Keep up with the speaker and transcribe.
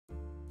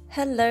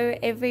Hello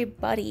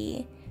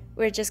everybody!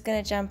 We're just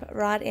going to jump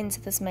right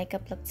into this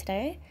makeup look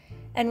today,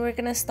 and we're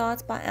going to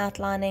start by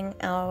outlining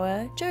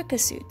our Joker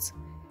suit.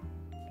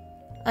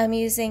 I'm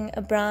using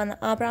a brown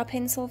eyebrow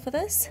pencil for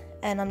this,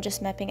 and I'm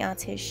just mapping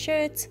out his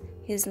shirt,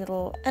 his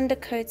little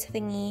undercoat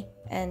thingy,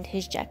 and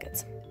his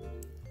jacket.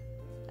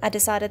 I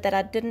decided that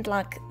I didn't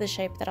like the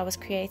shape that I was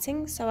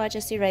creating, so I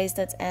just erased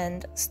it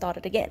and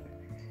started again.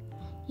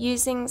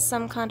 Using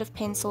some kind of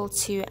pencil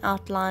to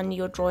outline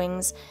your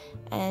drawings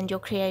and your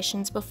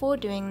creations before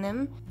doing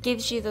them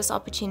gives you this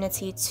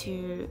opportunity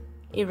to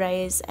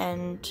erase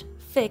and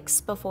fix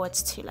before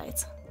it's too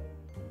late.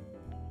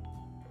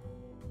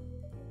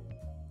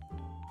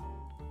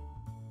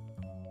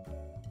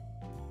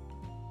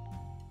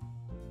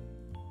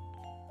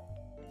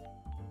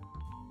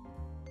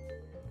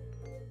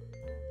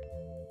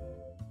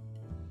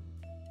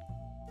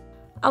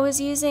 I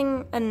was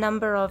using a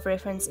number of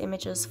reference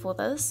images for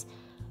this,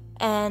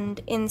 and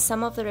in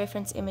some of the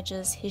reference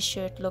images his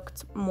shirt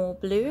looked more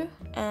blue,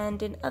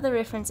 and in other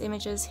reference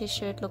images his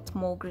shirt looked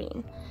more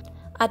green.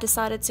 I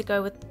decided to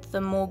go with the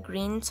more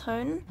green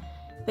tone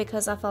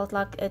because I felt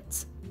like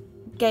it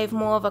gave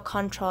more of a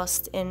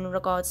contrast in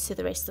regards to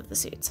the rest of the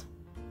suit.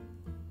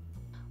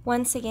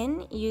 Once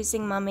again,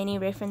 using my many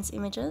reference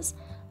images,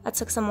 I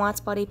took some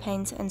white body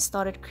paint and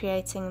started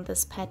creating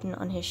this pattern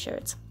on his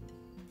shirt.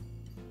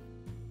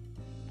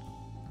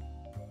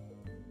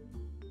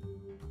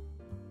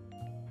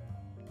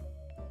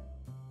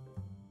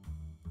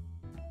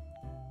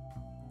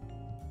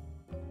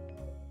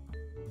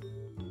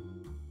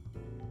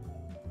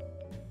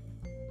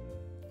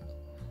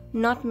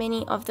 Not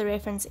many of the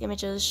reference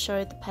images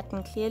showed the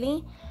pattern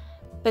clearly,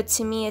 but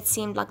to me it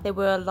seemed like there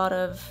were a lot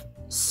of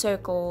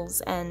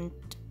circles and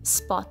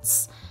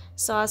spots,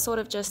 so I sort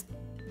of just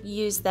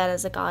used that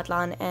as a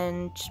guideline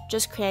and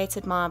just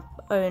created my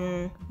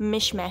own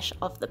mishmash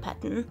of the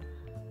pattern.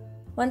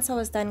 Once I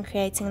was done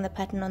creating the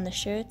pattern on the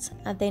shirt,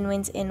 I then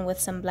went in with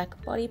some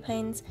black body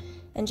paint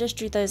and just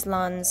drew those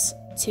lines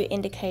to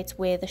indicate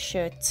where the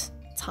shirt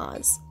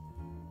ties.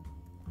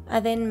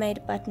 I then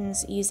made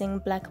buttons using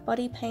black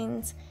body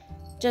paint,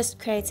 just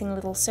creating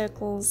little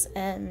circles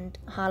and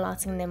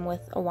highlighting them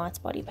with a white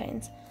body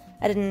paint.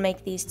 I didn't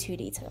make these too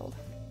detailed.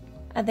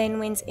 I then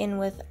went in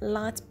with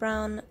light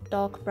brown,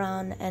 dark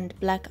brown and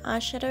black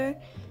eyeshadow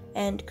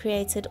and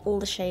created all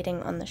the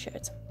shading on the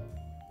shirt.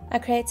 I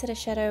created a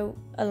shadow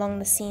along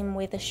the seam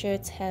where the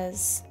shirt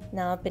has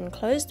now been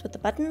closed with the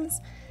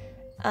buttons.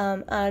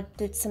 I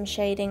did some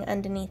shading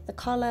underneath the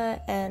collar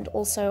and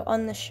also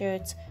on the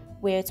shirt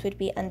where it would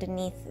be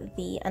underneath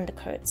the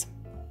undercoat.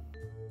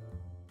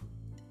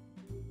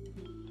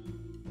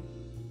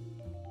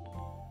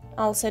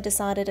 I also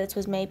decided it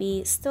was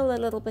maybe still a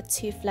little bit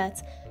too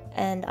flat,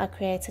 and I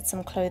created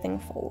some clothing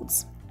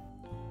folds.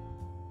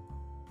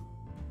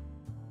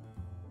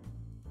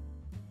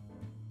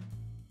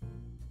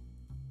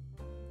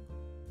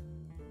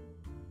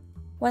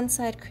 Once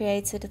I had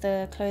created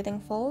the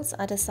clothing folds,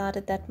 I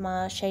decided that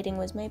my shading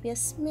was maybe a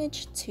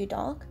smidge too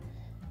dark.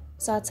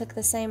 So I took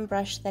the same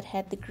brush that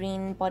had the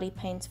green body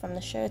paint from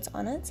the shirt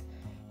on it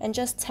and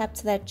just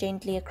tapped that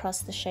gently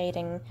across the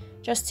shading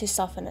just to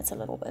soften it a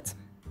little bit.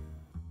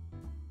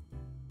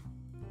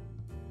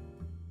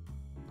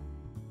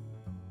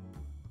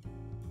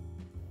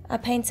 I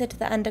painted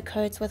the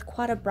undercoat with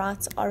quite a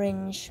bright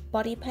orange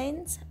body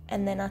paint,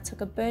 and then I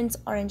took a burnt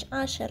orange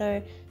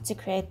eyeshadow to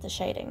create the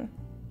shading.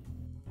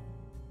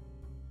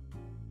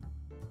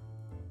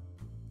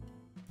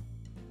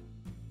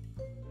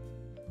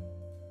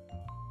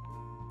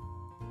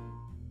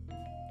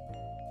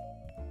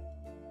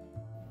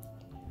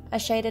 I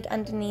shaded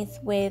underneath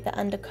where the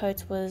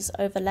undercoat was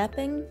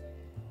overlapping.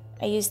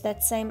 I used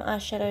that same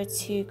eyeshadow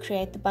to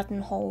create the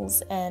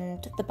buttonholes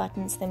and the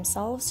buttons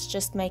themselves,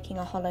 just making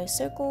a hollow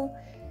circle.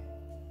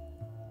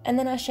 And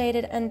then I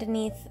shaded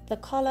underneath the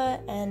collar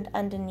and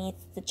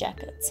underneath the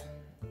jacket.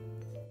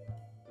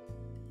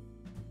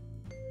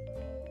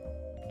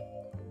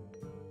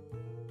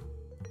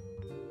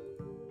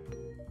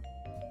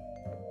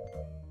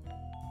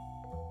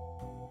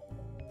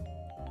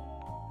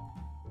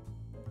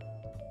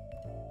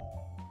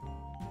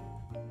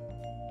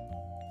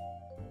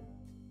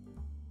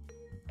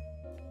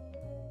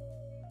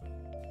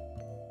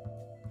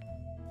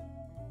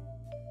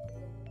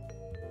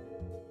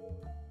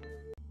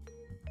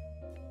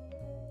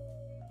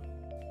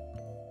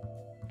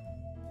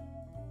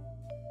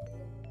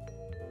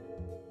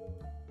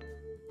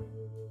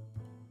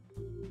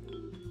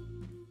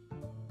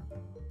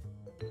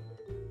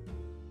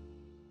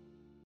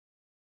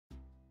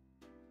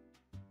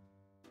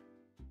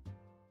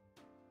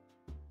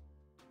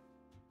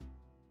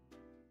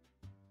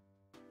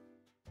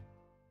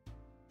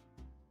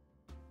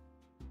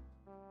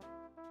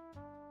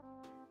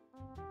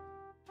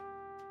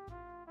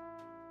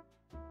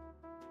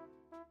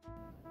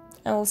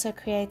 I also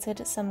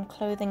created some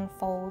clothing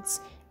folds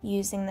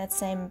using that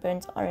same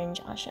burnt orange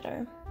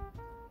eyeshadow.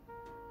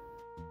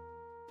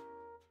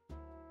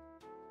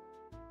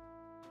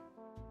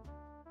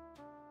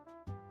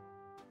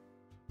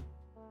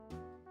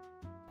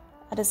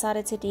 I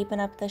decided to deepen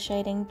up the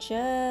shading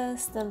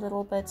just a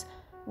little bit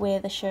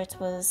where the shirt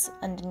was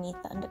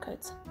underneath the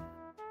undercoat.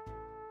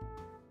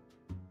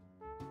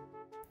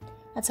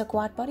 I took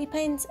white body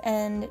paint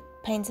and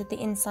painted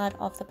the inside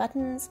of the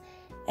buttons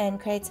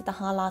and created the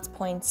highlight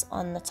points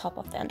on the top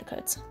of the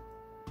undercoat.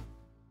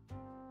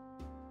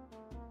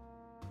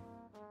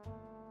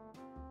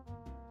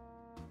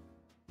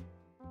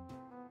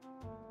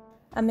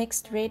 I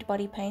mixed red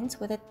body paint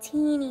with a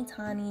teeny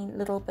tiny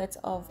little bit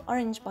of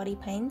orange body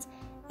paint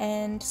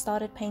and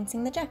started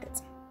painting the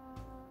jacket.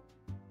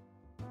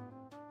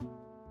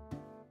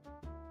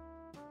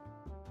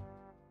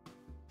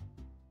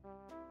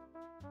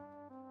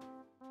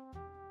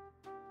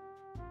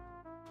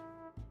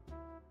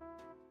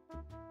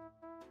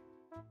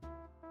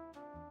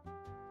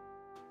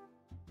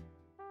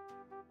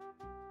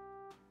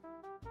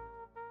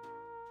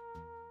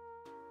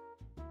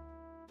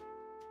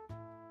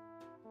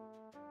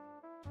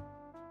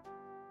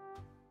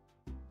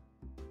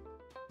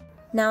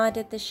 Now I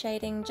did the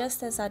shading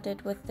just as I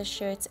did with the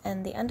shirt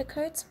and the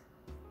undercoat,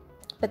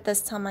 but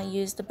this time I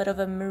used a bit of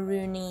a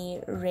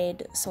maroony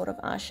red sort of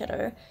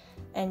eyeshadow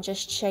and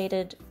just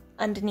shaded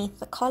underneath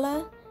the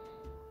collar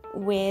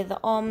where the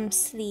arm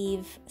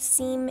sleeve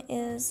seam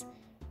is,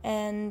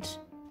 and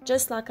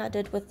just like I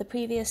did with the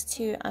previous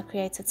two, I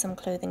created some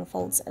clothing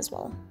folds as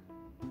well.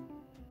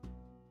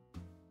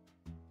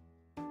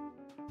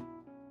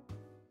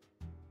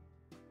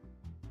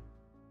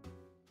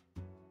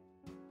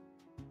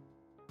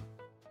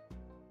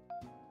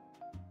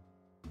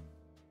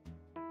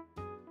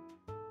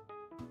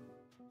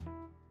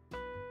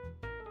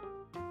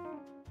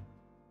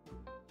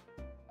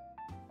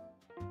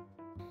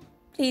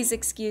 Please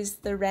excuse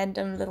the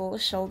random little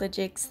shoulder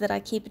jigs that I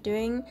keep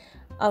doing.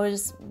 I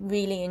was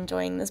really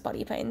enjoying this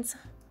body paint.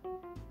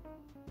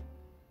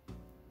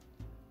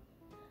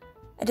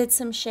 I did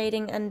some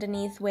shading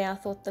underneath where I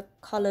thought the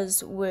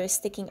collars were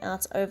sticking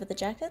out over the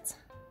jacket.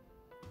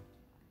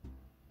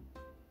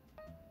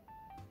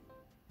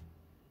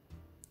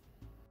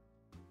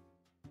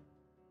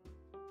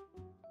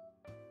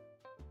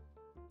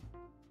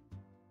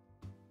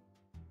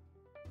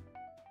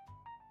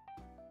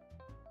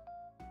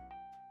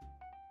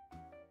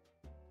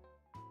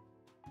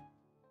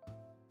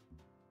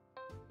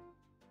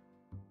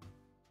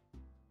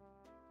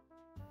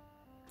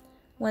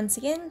 Once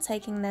again,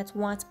 taking that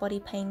white body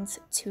paint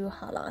to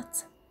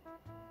highlight.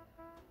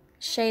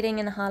 Shading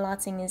and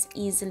highlighting is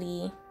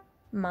easily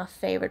my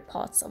favorite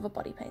parts of a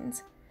body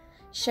paint.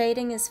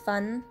 Shading is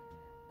fun,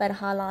 but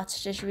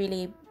highlights just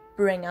really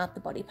bring out the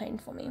body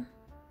paint for me.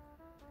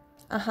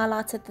 I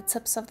highlighted the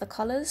tips of the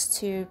collars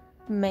to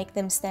make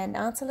them stand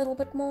out a little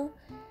bit more,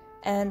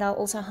 and I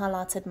also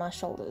highlighted my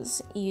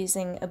shoulders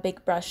using a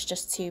big brush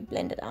just to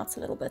blend it out a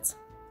little bit.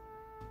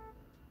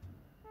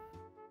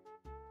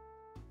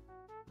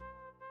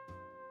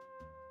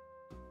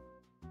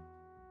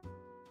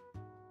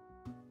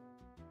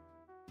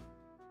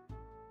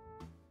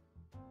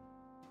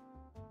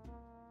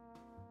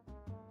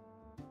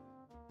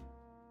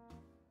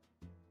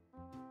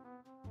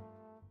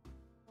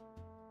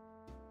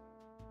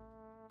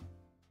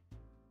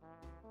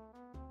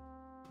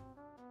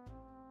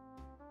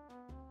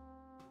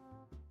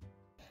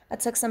 I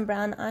took some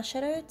brown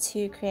eyeshadow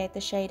to create the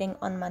shading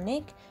on my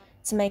neck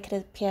to make it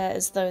appear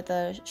as though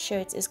the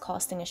shirt is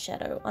casting a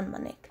shadow on my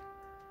neck.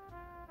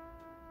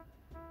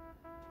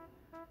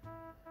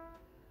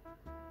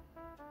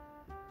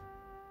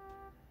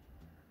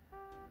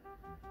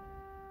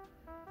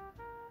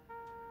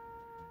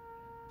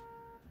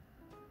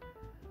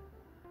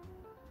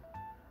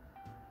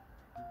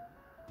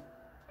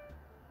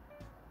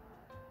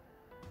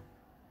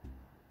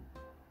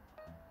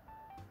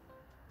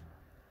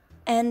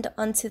 And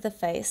onto the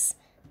face,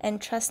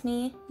 and trust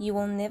me, you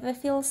will never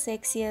feel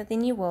sexier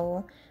than you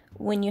will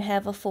when you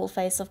have a full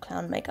face of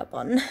clown makeup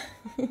on.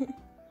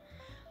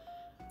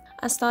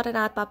 I started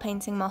out by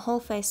painting my whole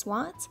face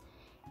white,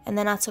 and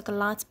then I took a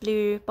light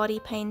blue body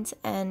paint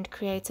and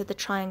created the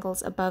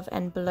triangles above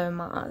and below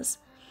my eyes.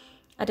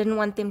 I didn't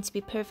want them to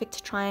be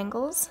perfect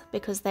triangles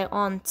because they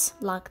aren't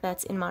like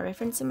that in my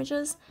reference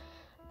images,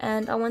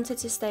 and I wanted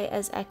to stay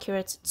as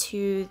accurate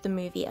to the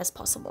movie as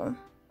possible.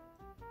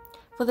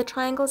 For the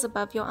triangles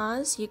above your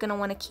eyes, you're going to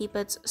want to keep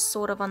it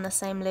sort of on the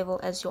same level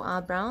as your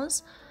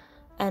eyebrows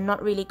and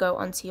not really go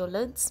onto your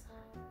lids.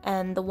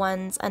 And the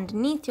ones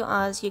underneath your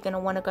eyes, you're going to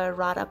want to go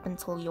right up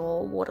until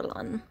your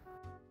waterline.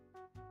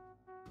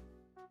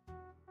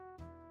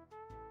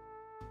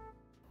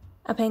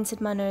 I painted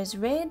my nose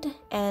red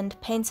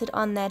and painted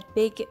on that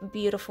big,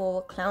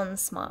 beautiful clown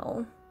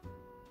smile.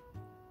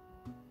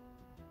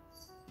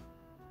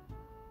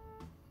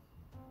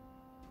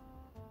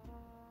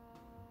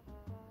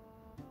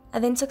 I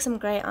then took some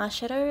grey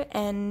eyeshadow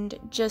and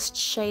just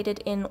shaded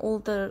in all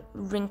the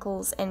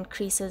wrinkles and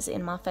creases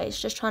in my face,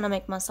 just trying to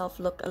make myself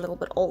look a little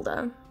bit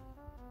older.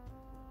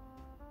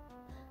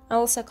 I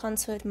also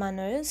contoured my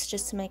nose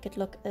just to make it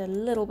look a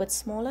little bit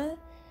smaller,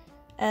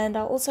 and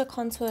I also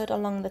contoured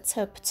along the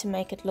tip to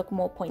make it look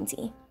more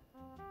pointy.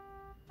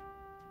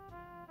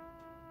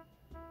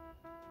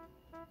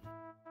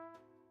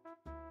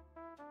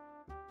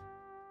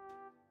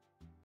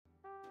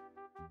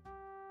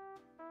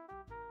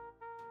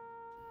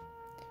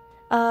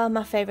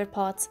 My favorite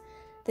part,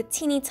 the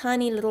teeny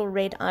tiny little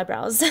red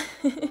eyebrows.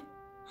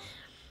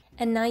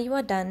 And now you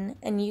are done,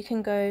 and you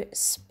can go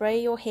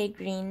spray your hair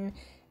green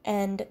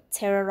and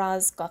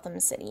terrorize Gotham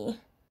City.